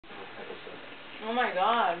Oh my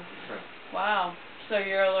god. Okay. Wow. So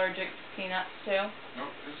you're allergic to peanuts too? Nope,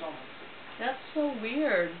 it's all. That's so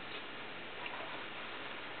weird.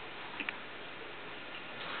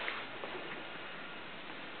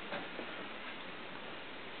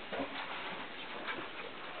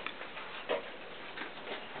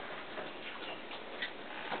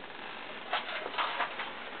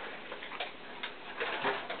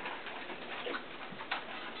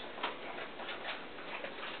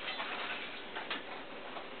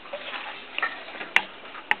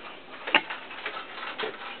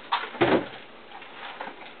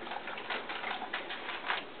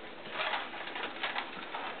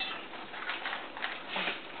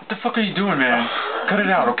 What the fuck are you doing, man? Cut it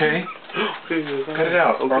out, okay? Cut it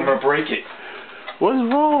out, or I'm gonna break it. What's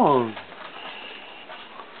wrong?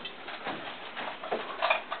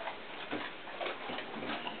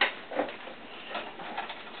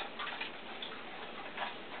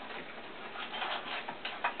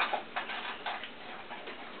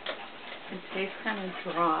 It tastes kind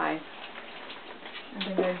of dry. I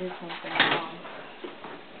think I did something wrong.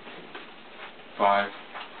 5.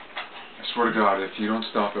 I swear to God, if you don't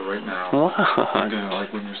stop it right now, What? I'm gonna,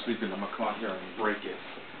 like when you're sleeping, I'm gonna come out here and break it.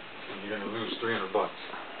 And you're gonna lose $300.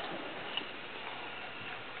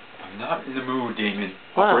 I'm not in the mood, Damon.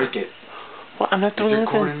 I'll break it. What? I'm not doing anything.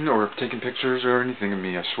 If you're anything. recording or taking pictures or anything of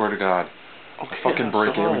me, I swear to God, Okay, I'll fucking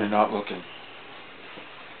break it when you're not looking.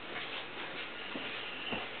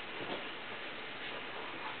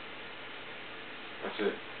 That's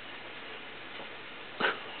it.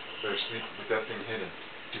 Better sleep with that thing hidden,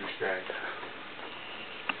 douchebag.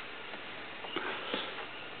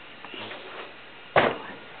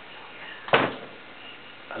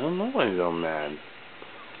 I don't know why you're so mad.